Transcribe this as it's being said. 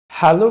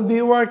Hello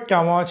viewer,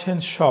 কেমন আছেন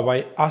সবাই?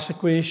 আশা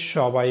করি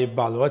সবাই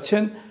ভালো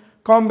আছেন।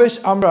 কম বেশ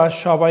আমরা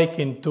সবাই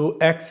কিন্তু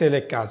এক্সেলে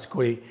কাজ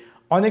করি।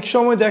 অনেক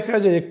সময় দেখা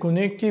যায় যে কোনো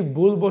একটি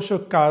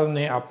ভুলবশত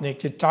কারণে আপনি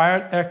একটি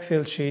টায়ার্ড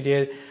এক্সেল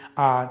শিটের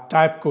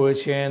টাইপ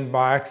করেছেন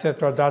বা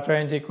এক্সেট্রা ডাটা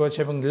এন্ট্রি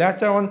করেছেন এবং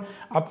লেটার অন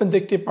আপনি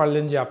দেখতে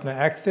পারলেন যে আপনার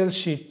এক্সেল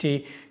শিটটি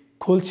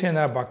খুলছে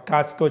না বা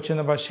কাজ করছে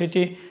না বা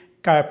সেটি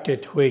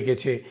কারাপ্টেড হয়ে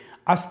গেছে।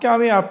 আজকে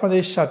আমি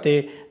আপনাদের সাথে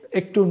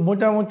একটু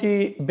মোটামুটি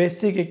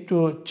বেসিক একটু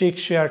ট্রিক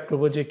শেয়ার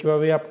করবো যে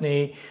কীভাবে আপনি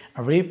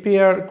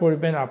রিপেয়ার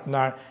করবেন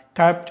আপনার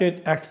কারাপ্টেড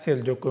এক্সেল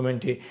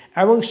ডকুমেন্টটি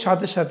এবং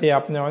সাথে সাথে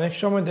আপনি অনেক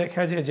সময়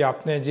দেখা যায় যে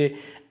আপনার যে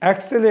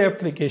এক্সেলের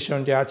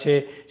অ্যাপ্লিকেশনটি আছে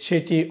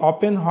সেটি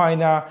ওপেন হয়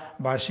না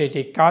বা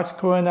সেটি কাজ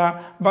করে না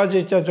বা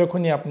যেটা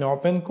যখনই আপনি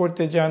ওপেন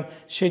করতে যান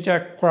সেটা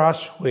ক্রাশ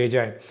হয়ে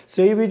যায়। সো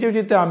এই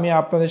ভিডিওটিতে আমি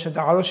আপনাদের সাথে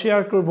আরও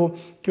শেয়ার করব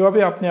কীভাবে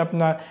আপনি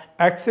আপনার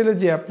এক্সেলের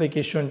যে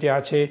অ্যাপ্লিকেশনটি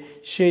আছে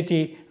সেটি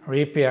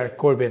রিপেয়ার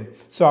করবেন।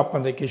 সো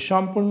আপনাদেরকে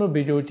সম্পূর্ণ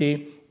ভিডিওটি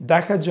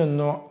দেখার জন্য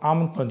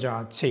আমন্ত্রণ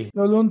জানাচ্ছি।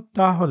 চলুন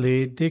তাহলে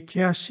দেখে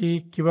আসি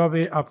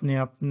কিভাবে আপনি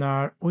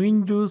আপনার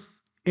উইন্ডোজ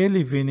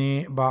 11-এ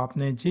বা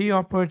আপনার যেই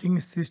অপারেটিং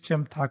সিস্টেম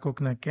থাকুক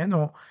না কেন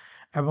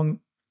এবং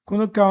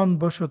কোনো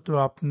কারণবশত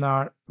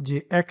আপনার যে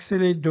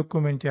এক্সেলের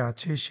ডকুমেন্টে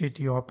আছে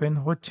সেটি ওপেন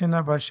হচ্ছে না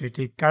বা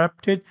সেটি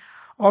কারাপ্টেড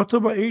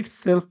অথবা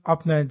ইটসেলফ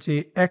আপনার যে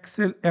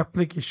এক্সেল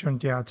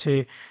অ্যাপ্লিকেশনটি আছে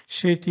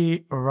সেটি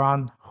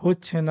রান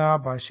হচ্ছে না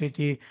বা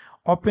সেটি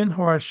ওপেন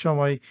হওয়ার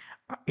সময়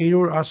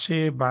এরর আসে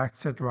বা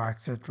এক্সেট্রা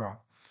এক্সেট্রা।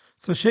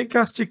 সো সেই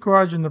কাজটি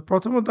করার জন্য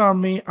প্রথমত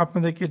আমি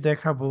আপনাদেরকে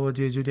দেখাবো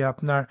যে যদি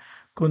আপনার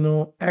কোনো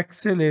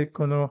এক্সেলের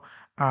কোনো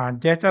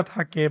ডেটা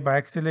থাকে বা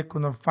এক্সেলের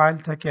কোনো ফাইল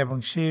থাকে এবং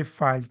সেই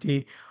ফাইলটি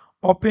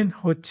ওপেন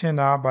হচ্ছে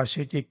না বা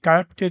সেটি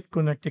কারাপ্টেড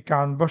কোনো একটি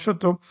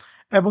কারণবশত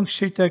এবং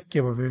সেটা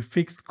কীভাবে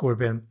ফিক্স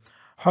করবেন।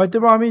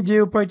 হয়তোবা আমি যে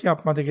উপায়টি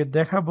আপনাদেরকে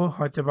দেখাবো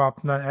হয়তোবা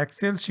আপনার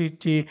এক্সেল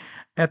শিটটি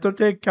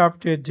এতটাই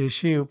কারাপ্টেড যে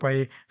সেই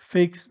উপায়ে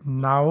ফিক্স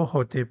নাও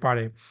হতে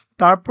পারে।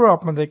 তারপর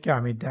আপনাদেরকে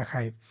আমি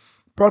দেখাই।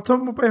 প্রথম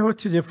উপায়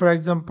হচ্ছে যে ফর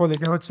এক্সাম্পল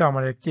এটা হচ্ছে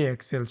আমার একটি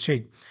এক্সেল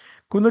শিট।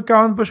 কোনো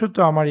কারণবশত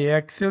আমার এই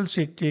এক্সেল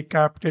শিটটি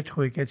কারাপ্টেড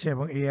হয়ে গেছে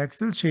এবং এই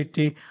এক্সেল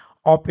শিটটি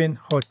ওপেন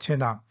হচ্ছে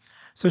না।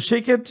 সো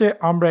সেই ক্ষেত্রে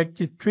আমরা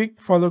একটি ট্রিক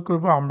ফলো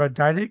করব। আমরা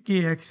ডাইরেক্ট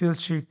এই এক্সেল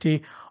শিটটি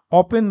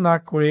ওপেন না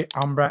করে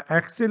আমরা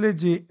এক্সেলের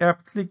যে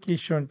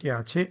অ্যাপ্লিকেশনটি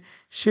আছে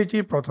সেটি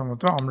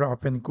প্রথমত আমরা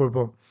ওপেন করব।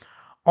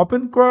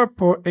 ওপেন করার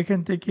পর এখান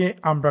থেকে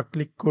আমরা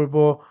ক্লিক করব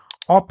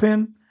ওপেন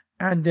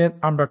অ্যান্ড দেন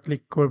আমরা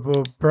ক্লিক করব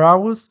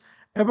ব্রাউজ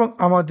এবং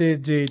আমাদের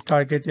যে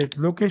টার্গেটেড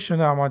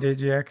লোকেশনে আমাদের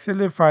যে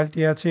এক্সেলের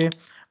ফাইলটি আছে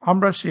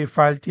আমরা সেই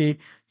ফাইলটি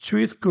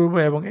চুজ করব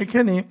এবং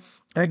এখানে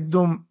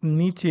একদম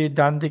নিচে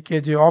ডান দিকে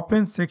যে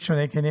ওপেন সেকশন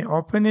এখানে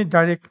ওপেনে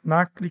ডাইরেক্ট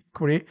না ক্লিক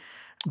করে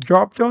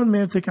ড্রপ ডাউন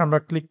মেনু থেকে আমরা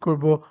ক্লিক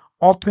করব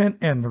ওপেন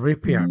অ্যান্ড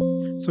রিপেয়ার।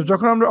 সো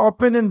যখন আমরা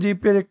ওপেন অ্যান্ড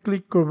রিপেয়ারে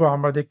ক্লিক করব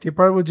আমরা দেখতে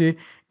পারবো যে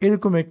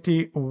এরকম একটি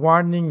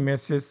ওয়ার্নিং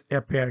মেসেজ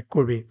অ্যাপিয়ার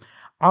করবে।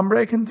 আমরা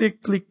এখান থেকে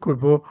ক্লিক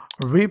করব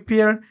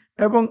রিপেয়ার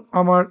এবং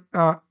আমার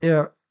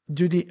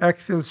যদি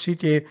এক্সেল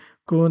শিটে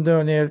কোনো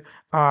ধরনের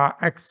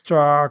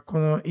এক্সট্রা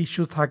কোনো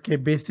ইস্যু থাকে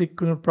বেসিক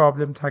কোনো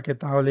প্রবলেম থাকে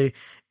তাহলে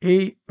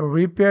এই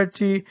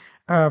রিপেয়ারটি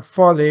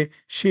ফলে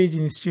সেই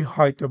জিনিসটি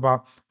হয়তো বা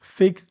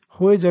ফিক্স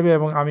হয়ে যাবে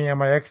এবং আমি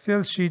আমার এক্সেল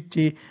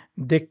শিটটি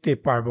দেখতে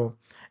পারবো।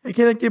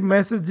 এখানে একটি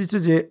মেসেজ দিচ্ছে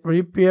যে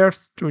repairs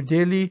to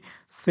daily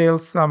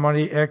sales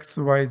summary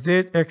XYZ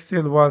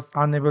Excel was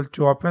unable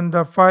to open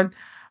the file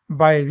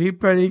by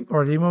repairing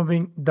or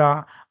removing the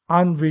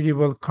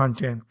unreadable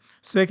content.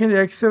 So এখানে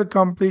Excel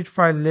complete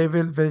file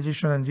level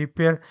validation and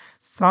repair.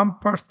 Some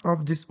parts of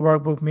this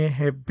workbook may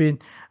have been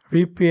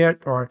repaired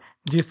or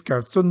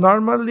discarded. So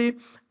normally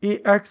এই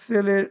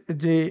এক্সেলের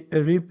যে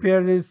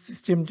রিপেয়ারের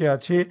সিস্টেমটি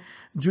আছে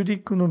যদি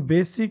কোনো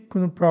basic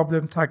কোনো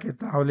problem থাকে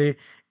তাহলে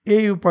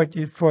এই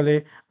উপায়টির ফলে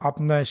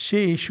আপনার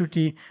সেই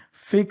ইস্যুটি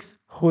ফিক্স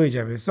হয়ে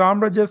যাবে। সো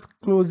আমরা জাস্ট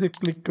ক্লোজে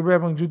ক্লিক করব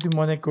এবং যদি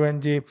মনে করেন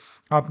যে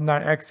আপনার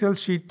এক্সেল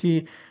শিটটি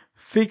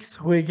ফিক্স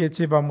হয়ে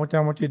গেছে বা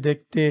মোটামুটি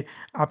দেখতে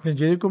আপনি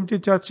যেরকমটি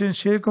চাচ্ছেন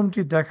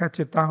সেরকমটি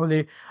দেখাচ্ছে তাহলে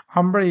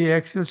আমরা এই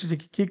এক্সেল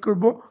শিটটিকে কী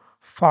করব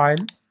ফাইল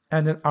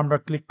অ্যান্ড দেন আমরা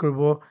ক্লিক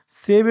করব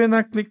সেভে না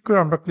ক্লিক করে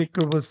আমরা ক্লিক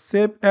করব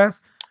সেভ অ্যাজ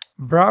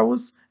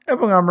ব্রাউজ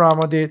এবং আমরা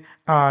আমাদের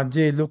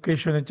যে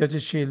লোকেশনে চাচ্ছি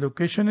সেই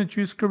লোকেশনে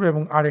চুজ করব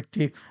এবং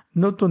আরেকটি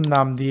নতুন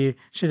নাম দিয়ে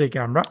সেটাকে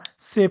আমরা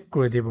সেভ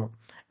করে দেব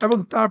এবং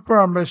তারপর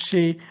আমরা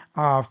সেই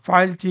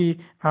ফাইলটি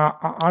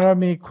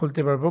আরামে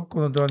খুলতে পারবো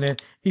কোনো ধরনের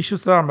ইস্যু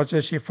ছাড়া। আমরা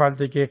চাই সেই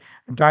ফাইলটিকে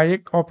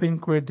ডাইরেক্ট ওপেন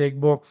করে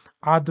দেখব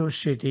আদৌ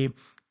সেটি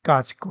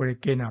কাজ করে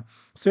কিনা।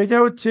 সো এটা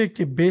হচ্ছে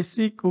একটি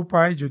বেসিক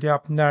উপায় যদি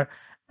আপনার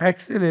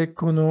এক্সেলে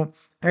কোনো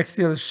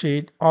এক্সেল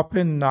শিট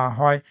ওপেন না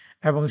হয়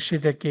এবং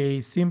সেটাকে এই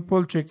সিম্পল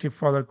ট্রিকটি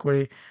ফলো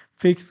করে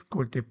ফিক্স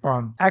করতে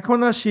পারেন। এখন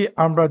আসি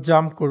আমরা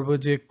জাম্প করব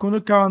যে কোনো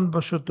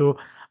কারণবশত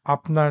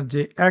আপনার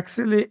যে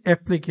এক্সেলে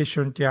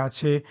অ্যাপ্লিকেশনটি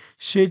আছে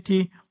সেটি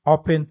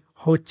ওপেন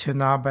হচ্ছে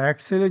না বা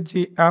এক্সেলের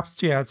যে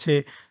অ্যাপসটি আছে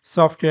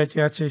সফটওয়্যারটি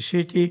আছে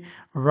সেটি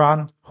রান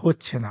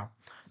হচ্ছে না।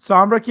 সো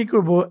আমরা কি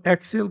করব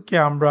এক্সেলকে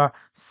আমরা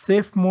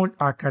সেফ মোড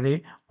আকারে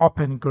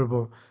ওপেন করব।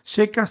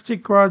 সেই কাজটি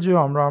করার জন্য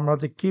আমরা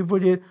আমাদের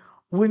কিবোর্ডের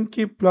উইন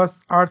কি প্লাস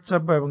আর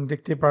চাপবো এবং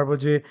দেখতে পারবো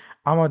যে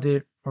আমাদের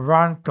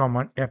রান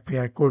কমান্ড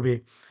অ্যাপিয়ার করবে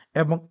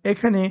এবং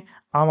এখানে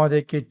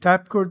আমাদেরকে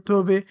টাইপ করতে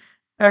হবে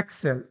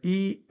এক্সেল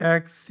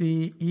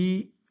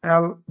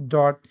EXCEL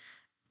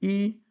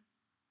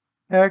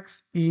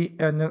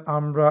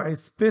আমরা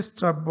স্পেস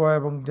চাপবো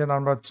এবং দেন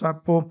আমরা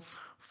চাপবো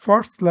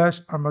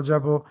 / আমরা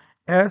যাব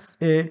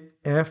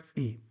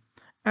SAFE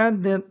অ্যান্ড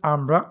দেন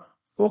আমরা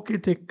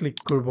ওকেতে ক্লিক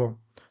করব।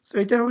 সো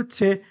এটা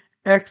হচ্ছে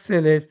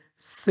এক্সেলের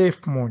সেফ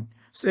মোড।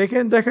 সো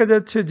এখানে দেখা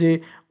যাচ্ছে যে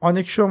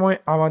অনেক সময়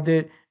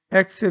আমাদের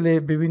এক্সেলে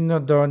বিভিন্ন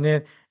ধরনের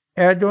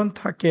অ্যাড অন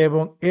থাকে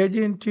এবং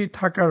এজেন্টটি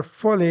থাকার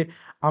ফলে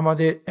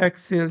আমাদের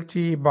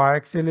এক্সেলটি বা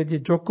এক্সেলে যে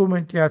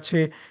ডকুমেন্টটি আছে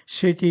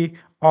সেটি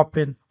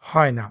ওপেন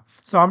হয় না।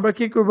 সো আমরা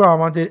কি করব,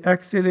 আমাদের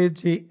এক্সেলে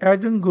যে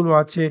অ্যাড অনগুলো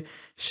আছে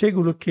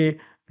সেগুলোকে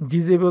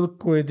ডিসেবল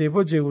করে দেব,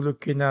 যেগুলো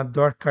কিনা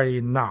দরকারি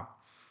না।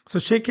 সো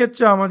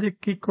সেক্ষেত্রে আমাদের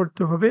কি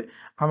করতে হবে,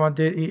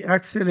 আমাদের এই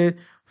এক্সেলের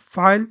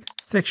ফাইল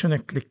সেকশনে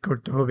ক্লিক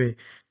করতে হবে।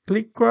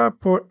 ক্লিক করার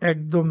পর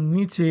একদম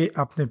নিচে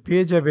আপনি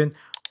পেয়ে যাবেন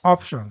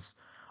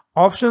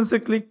অপশনসে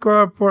ক্লিক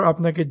করার পর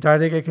আপনাকে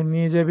ডাইরেক্ট এখানে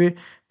নিয়ে যাবে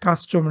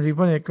কাস্টম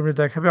রিবন, এখানে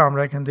দেখাবে।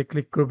 আমরা এখান থেকে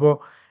ক্লিক করব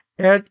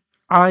অ্যাড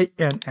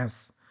INS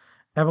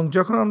এবং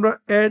যখন আমরা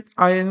অ্যাড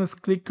INS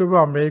ক্লিক করব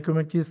আমরা এরকম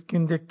একটি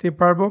স্ক্রিন দেখতে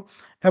পারবো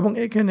এবং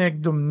এখানে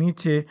একদম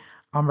নিচে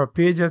আমরা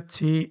পেয়ে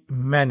যাচ্ছি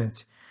ম্যানেজ।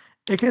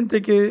 এখান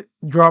থেকে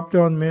ড্রপ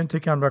ডাউন মেনু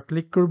থেকে আমরা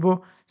ক্লিক করব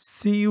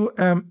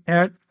CUM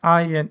অ্যাড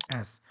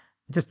INS,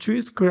 এটা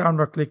চুজ করে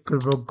আমরা ক্লিক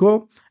করব গো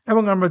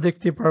এবং আমরা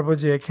দেখতে পারবো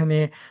যে এখানে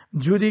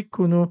যদি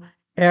কোনো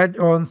অ্যাড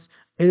অনস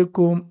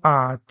এরকম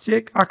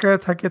চেক আকারে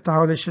থাকে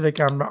তাহলে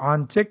সেটাকে আমরা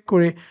আনচেক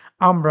করে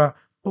আমরা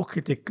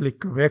ওকেতে ক্লিক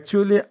করবো।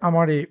 অ্যাকচুয়ালি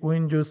আমার এই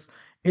উইন্ডোজ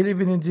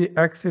 11 যে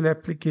এক্সেল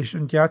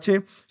অ্যাপ্লিকেশনটি আছে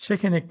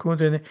সেখানে কোনো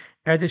ধরনের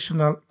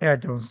অ্যাডিশনাল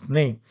অ্যাড অনস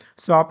নেই।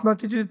 সো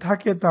আপনারটি যদি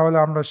থাকে তাহলে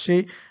আমরা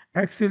সেই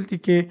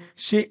এক্সেলটিকে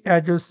সেই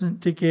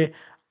অ্যাড্রেসটিকে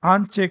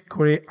আনচেক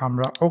করে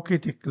আমরা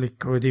ওকেতে ক্লিক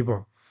করে দিব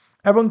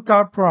এবং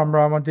তারপর আমরা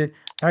আমাদের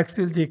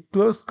এক্সেলটি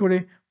ক্লোজ করে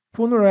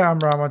পুনরায়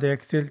আমরা আমাদের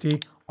এক্সেলটি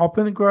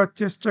ওপেন করার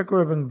চেষ্টা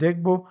করব এবং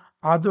দেখব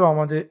আদৌ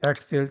আমাদের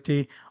এক্সেলটি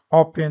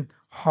ওপেন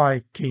হয়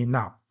কি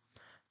না।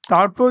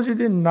 তারপর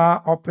যদি না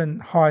ওপেন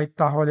হয়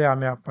তাহলে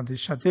আমি আপনাদের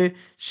সাথে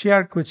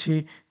শেয়ার করছি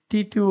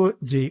তৃতীয়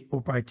যে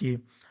উপায়টি।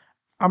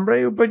 আমরা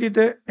এই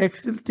উপায়টিতে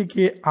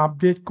এক্সেলটিকে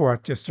আপডেট করার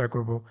চেষ্টা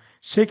করব।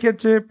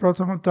 সেক্ষেত্রে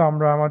প্রথমত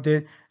আমরা আমাদের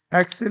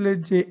এক্সেলের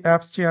যে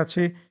অ্যাপসটি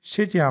আছে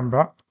সেটি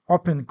আমরা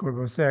ওপেন করব।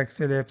 সো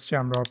এক্সেল অ্যাপসটি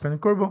আমরা ওপেন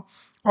করব।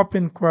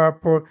 ওপেন করার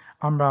পর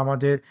আমরা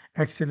আমাদের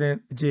এক্সেলের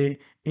যে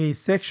এই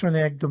সেকশনে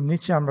একদম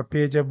নিচে আমরা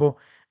পেয়ে যাব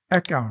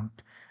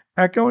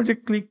অ্যাকাউন্টে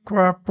ক্লিক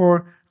করার পর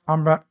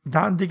আমরা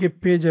ডান দিকে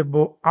পেয়ে যাব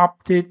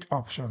আপডেট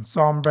অপশন। সো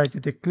আমরা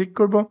এটিতে ক্লিক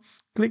করব।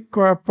 ক্লিক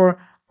করার পর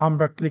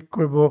আমরা ক্লিক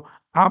করব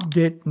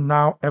আপডেট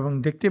নাও এবং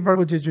দেখতে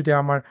পারবো যে যদি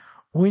আমার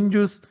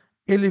উইন্ডোজ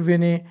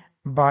 11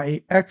 বা এই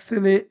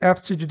এক্সেলে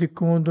অ্যাপসে যদি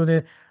কোনো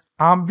ধরনের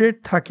আপডেট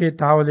থাকে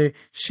তাহলে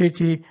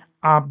সেটি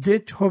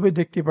আপডেট হবে।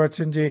 দেখতে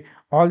পাচ্ছেন যে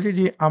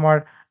অলরেডি আমার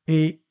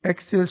এই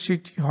এক্সেল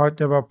শিটটি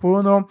হয়তো বা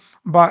পুরনো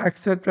বা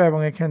এক্সেট্রা এবং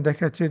এখানে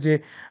দেখাচ্ছে যে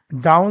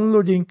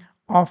ডাউনলোডিং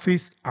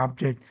অফিস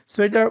আপডেট। সো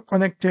এটা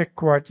অনেকটা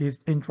কোয়াইট ইজ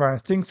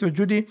ইন্টারেস্টিং। সো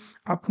যদি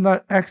আপনার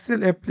এক্সেল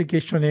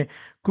অ্যাপ্লিকেশনে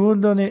কোনো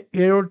ধরনের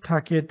এরর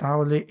থাকে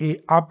তাহলে এই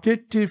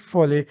আপডেটটির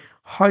ফলে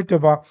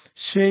হয়তোবা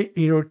সেই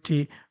এররটি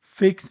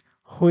ফিক্স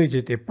হয়ে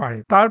যেতে পারে।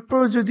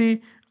 তারপর যদি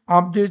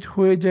আপডেট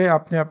হয়ে যায়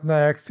আপনি আপনার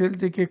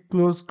এক্সেলটিকে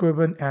ক্লোজ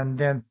করবেন অ্যান্ড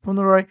দেন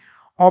পুনরায়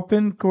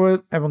ওপেন করবেন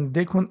এবং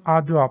দেখুন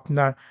আদৌ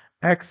আপনার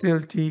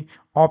এক্সেলটি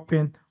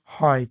ওপেন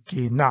হয়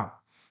কি না।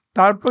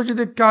 তারপর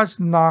যদি কাজ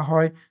না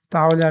হয়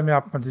তাহলে আমি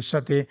আপনাদের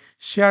সাথে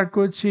শেয়ার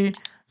করছি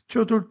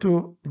চতুর্থ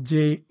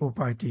যে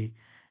উপায়টি।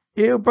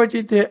 এই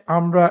উপায়টিতে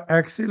আমরা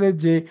এক্সেলের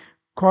যে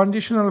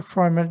কন্ডিশনাল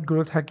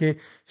ফরম্যাটগুলো থাকে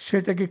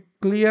সেটাকে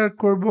ক্লিয়ার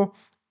করব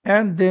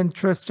অ্যান্ড দেন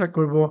চেষ্টা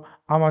করব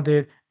আমাদের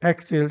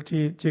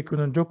এক্সেলটি যে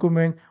কোনো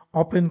ডকুমেন্ট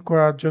ওপেন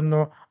করার জন্য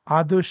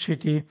আদৌ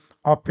সেটি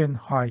ওপেন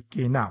হয়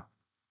কি না।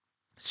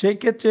 সেই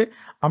ক্ষেত্রে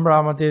আমরা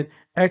আমাদের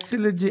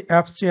এক্সেলের যে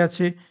অ্যাপসটি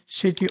আছে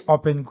সেটি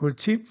ওপেন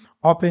করছি।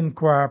 ওপেন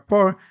করার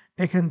পর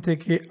এখান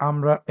থেকে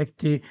আমরা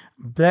একটি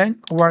ব্ল্যাঙ্ক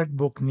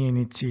ওয়ার্কবুক নিয়ে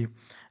নিচ্ছি।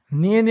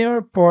 নিয়ে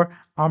নেওয়ার পর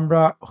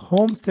আমরা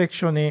হোম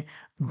সেকশনে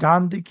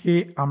ডান দিকে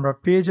আমরা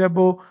পেয়ে যাব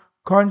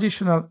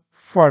কন্ডিশনাল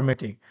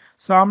ফরম্যাটিং।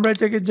 সো আমরা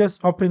এটাকে জাস্ট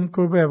ওপেন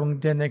করব এবং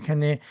দেন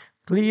এখানে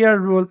ক্লিয়ার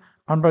রুল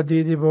আমরা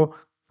দিয়ে দেব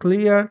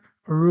clear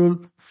rule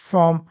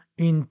from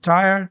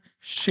entire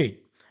sheet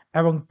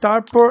এবং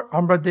তারপর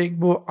আমরা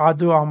দেখব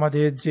আদৌ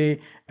আমাদের যে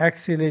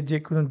এক্সেলে যে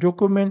কোনো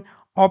ডকুমেন্ট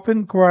ওপেন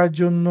করার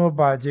জন্য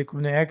বা যে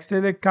কোনো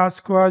এক্সেলে কাজ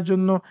করার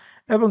জন্য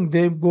এবং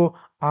দেখব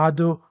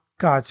আদৌ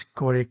কাজ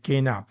করে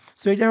কিনা।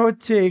 সো এটা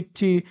হচ্ছে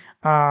একটি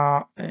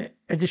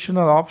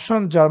অ্যাডিশনাল অপশন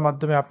যার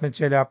মাধ্যমে আপনি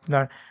চাইলে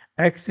আপনার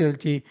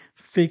এক্সেলটি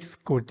ফিক্স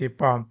করতে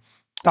পারেন।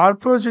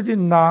 তারপর যদি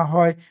না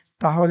হয়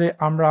তাহলে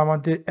আমরা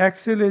আমাদের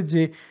এক্সেলে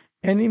যে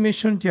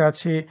অ্যানিমেশনটি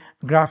আছে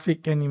গ্রাফিক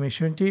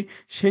অ্যানিমেশনটি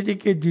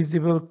সেটিকে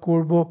ডিসেবল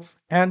করব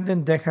অ্যান্ড দেন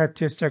দেখার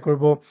চেষ্টা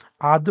করব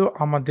আদৌ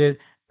আমাদের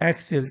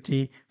এক্সেলটি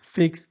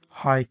ফিক্স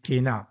হয় কি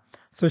না।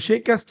 সো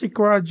সেই কাজটি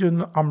করার জন্য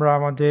আমরা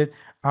আমাদের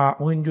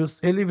উইন্ডোজ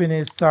 11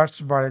 এর সার্চ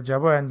বারে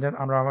যাব অ্যান্ড দেন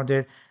আমরা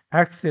আমাদের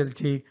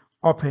এক্সেলটি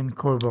ওপেন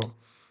করব।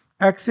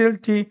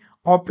 এক্সেলটি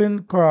ওপেন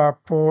করার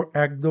পর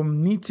একদম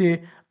নিচে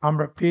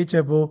আমরা পেয়ে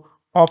যাব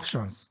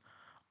অপশনস।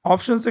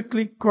 অপশনসে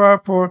ক্লিক করার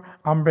পর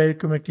আমরা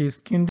এরকম একটি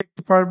স্ক্রিন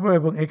দেখতে পারবো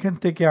এবং এখান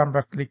থেকে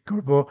আমরা ক্লিক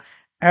করব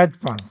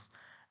অ্যাডভান্স।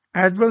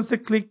 অ্যাডভান্সে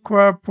ক্লিক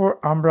করার পর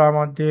আমরা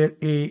আমাদের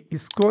এই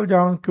স্ক্রল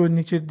ডাউন করে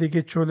নিচের দিকে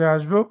চলে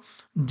আসব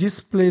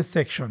ডিসপ্লে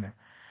সেকশনে।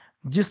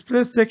 ডিসপ্লে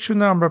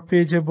সেকশনে আমরা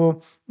পেয়ে যাব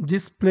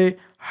ডিসপ্লে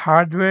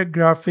হার্ডওয়্যার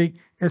গ্রাফিক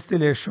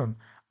অ্যাসিলেশন।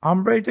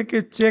 আমরা এটাকে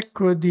চেক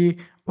করে দিয়ে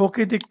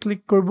ওকেতে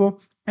ক্লিক করব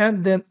অ্যান্ড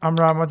দেন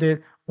আমরা আমাদের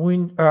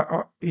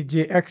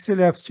যে এক্সেল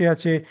অ্যাপসটি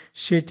আছে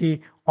সেটি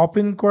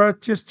ওপেন করার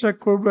চেষ্টা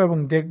করব এবং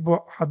দেখব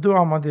আদৌ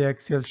আমাদের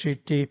এক্সেল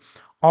শিটটি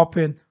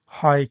ওপেন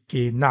হয়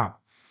কি না।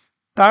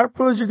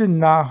 তারপর যদি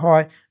না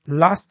হয়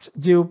লাস্ট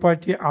যে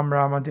উপায়টি আমরা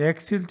আমাদের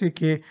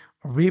এক্সেলটিকে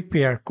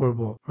রিপেয়ার করব।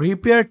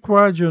 রিপেয়ার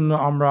করার জন্য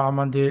আমরা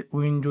আমাদের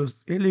উইন্ডোজ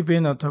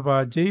 11 অথবা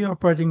যেই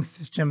অপারেটিং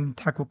সিস্টেম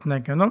থাকুক না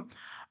কেন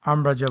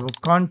আমরা যাব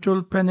কন্ট্রোল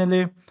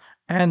প্যানেলে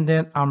অ্যান্ড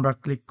দেন আমরা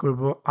ক্লিক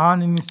করব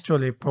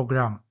আনইনস্টল এ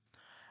প্রোগ্রাম।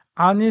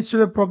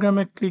 আনইনস্টল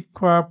প্রোগ্রামে ক্লিক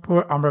করার পর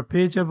আমরা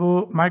পেয়ে যাব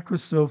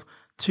মাইক্রোসফট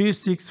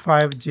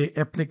 365 যে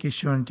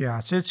অ্যাপ্লিকেশনটি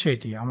আছে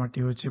সেটি আমারটি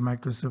হচ্ছে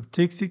মাইক্রোসফট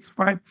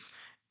 365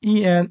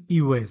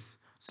 ENUS।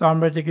 সো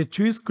আমরা এটাকে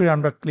চুজ করে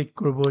আমরা ক্লিক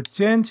করব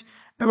চেঞ্জ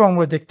এবং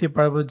আমরা দেখতে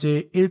পারবো যে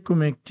এরকম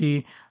একটি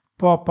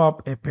পপ আপ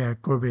অ্যাপিয়ার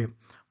করবে।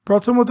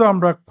 প্রথমত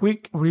আমরা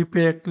কুইক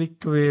রিপেয়ার ক্লিক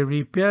করে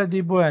রিপেয়ার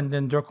দিব অ্যান্ড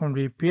দেন যখন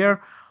রিপেয়ার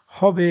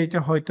হবে এটা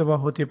হয়তো বা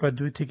হতে পারে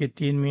 2 থেকে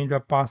 3 মিনিট বা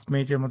 5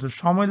 মিনিটের মতো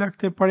সময়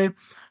লাগতে পারে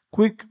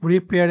কুইক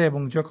রিপেয়ার।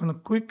 এবং যখন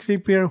কুইক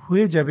রিপেয়ার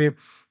হয়ে যাবে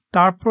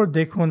তারপর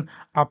দেখুন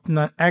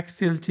আপনার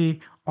এক্সেলটি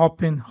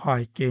ওপেন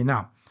হয় কি না।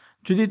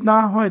 যদি না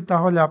হয়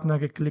তাহলে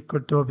আপনাকে ক্লিক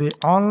করতে হবে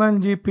অনলাইন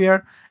রিপেয়ার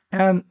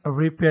অ্যান্ড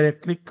রিপেয়ারে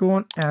ক্লিক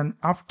করুন and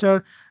after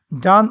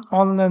done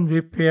online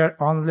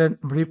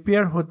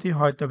repair হতে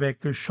হয়তো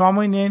একটু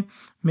সময় নেন,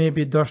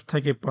 মেবি 10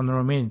 থেকে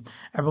 15 মিনিট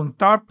এবং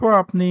তারপর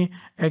আপনি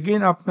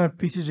অ্যাগেন আপনার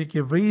পিসিটিকে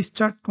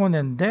রিস্টার্ট করুন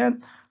অ্যান্ড দেন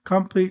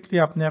কমপ্লিটলি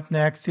আপনি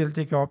আপনার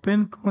এক্সেলটিকে ওপেন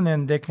করুন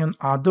অ্যান্ড দেখেন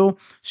আদৌ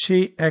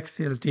সেই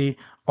এক্সেলটি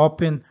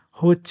ওপেন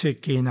হচ্ছে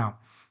কি না।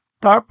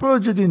 তারপর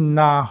যদি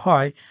না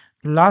হয়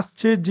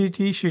লাস্টের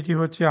যেটি সেটি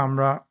হচ্ছে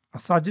আমরা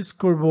সাজেস্ট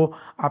করব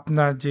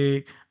আপনার যে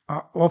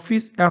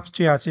অফিস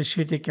অ্যাপসটি আছে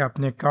সেটিকে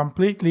আপনি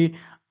কমপ্লিটলি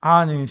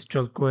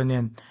আনইনস্টল করে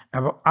নেন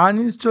এবং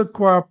আনইনস্টল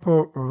করার পর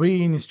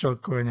রিইনস্টল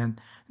করে নেন।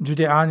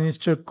 যদি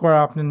আনইনস্টল করা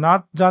আপনি না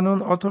জানুন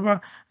অথবা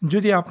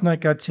যদি আপনার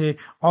কাছে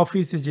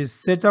অফিসে যে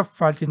সেট আপ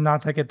ফাইলটি না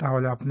থাকে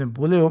তাহলে আপনি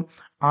বলেও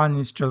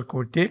আনইনস্টল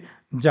করতে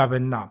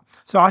যাবেন না।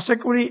 সো আশা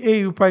করি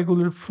এই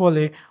উপায়গুলোর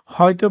ফলে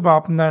হয়তো বা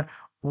আপনার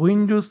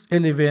উইন্ডোজ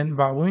 11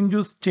 বা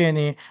উইন্ডোজ 10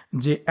 এ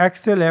যে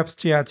এক্সেল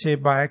অ্যাপসটি আছে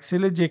বা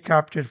এক্সেলের যে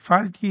ক্রাফটের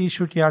ফাইলটি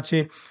ইস্যুটি আছে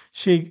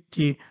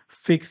সেইটি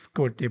ফিক্স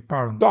করতে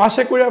পারুন। তো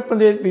আশা করি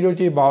আপনাদের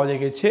ভিডিওটি ভালো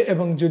লেগেছে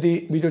এবং যদি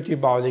ভিডিওটি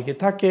ভালো লেগে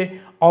থাকে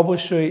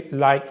অবশ্যই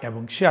লাইক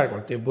এবং শেয়ার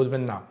করতে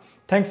ভুলবেন না।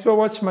 Thanks for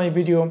watch my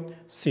video.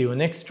 C you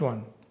next one.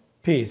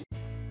 Piece.